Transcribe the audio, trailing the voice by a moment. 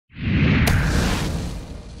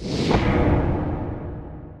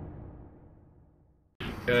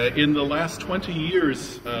In the last 20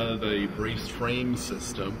 years, the braced frame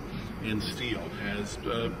system in steel has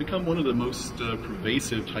become one of the most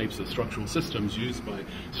pervasive types of structural systems used by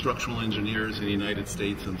structural engineers in the United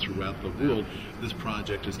States and throughout the world. This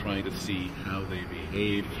project is trying to see how they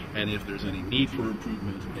behave and if there's any need for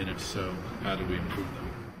improvement, and if so, how do we improve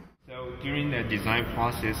them. So during the design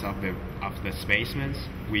process of the spacements,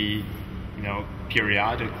 we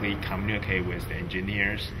periodically communicate with the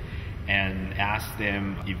engineers and ask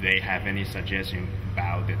them if they have any suggestion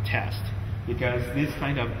about the test. Because this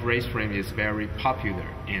kind of brace frame is very popular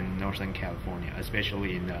in Northern California,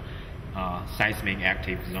 especially in the seismic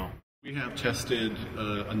active zone. We have tested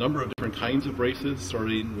a number of different kinds of braces,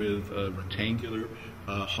 starting with rectangular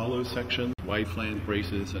hollow sections, wide flange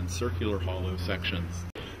braces, and circular hollow sections.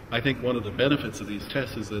 I think one of the benefits of these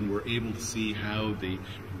tests is then we're able to see how the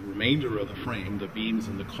remainder of the frame, the beams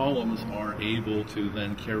and the columns, are able to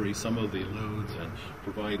then carry some of the loads and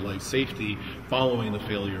provide life safety following the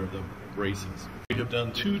failure of the braces. We have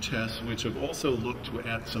done two tests which have also looked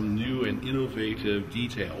at some new and innovative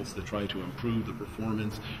details to try to improve the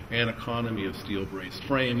performance and economy of steel braced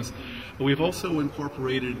frames. But we've also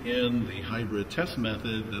incorporated in the hybrid test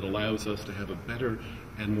method that allows us to have a better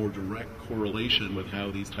and more direct correlation with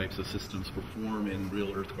how these types of systems perform in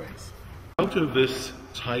real earthquakes. Out of this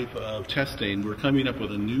type of testing, we're coming up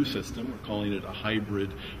with a new system. We're calling it a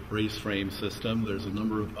hybrid brace frame system. There's a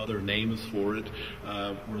number of other names for it.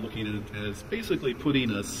 We're looking at it as basically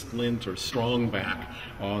putting a splint or strong back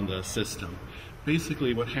on the system.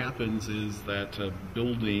 Basically what happens is that a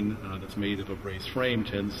building that's made of a brace frame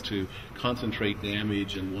tends to concentrate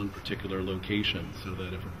damage in one particular location, so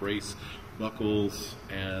that if a brace buckles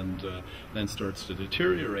and then starts to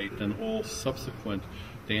deteriorate, then all subsequent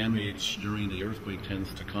damage during the earthquake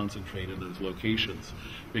tends to concentrate in those locations.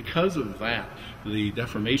 Because of that, the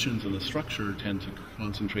deformations in the structure tend to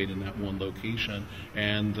concentrate in that one location,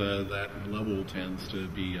 and that level tends to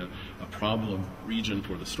be a problem region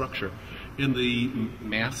for the structure. In the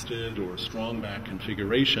masted or strong back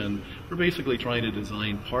configuration, we're basically trying to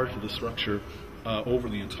design part of the structure over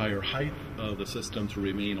the entire height of the system to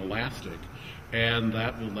remain elastic, and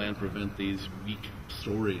that will then prevent these weak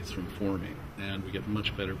stories from forming, and we get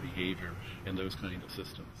much better behavior in those kind of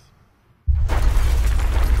systems.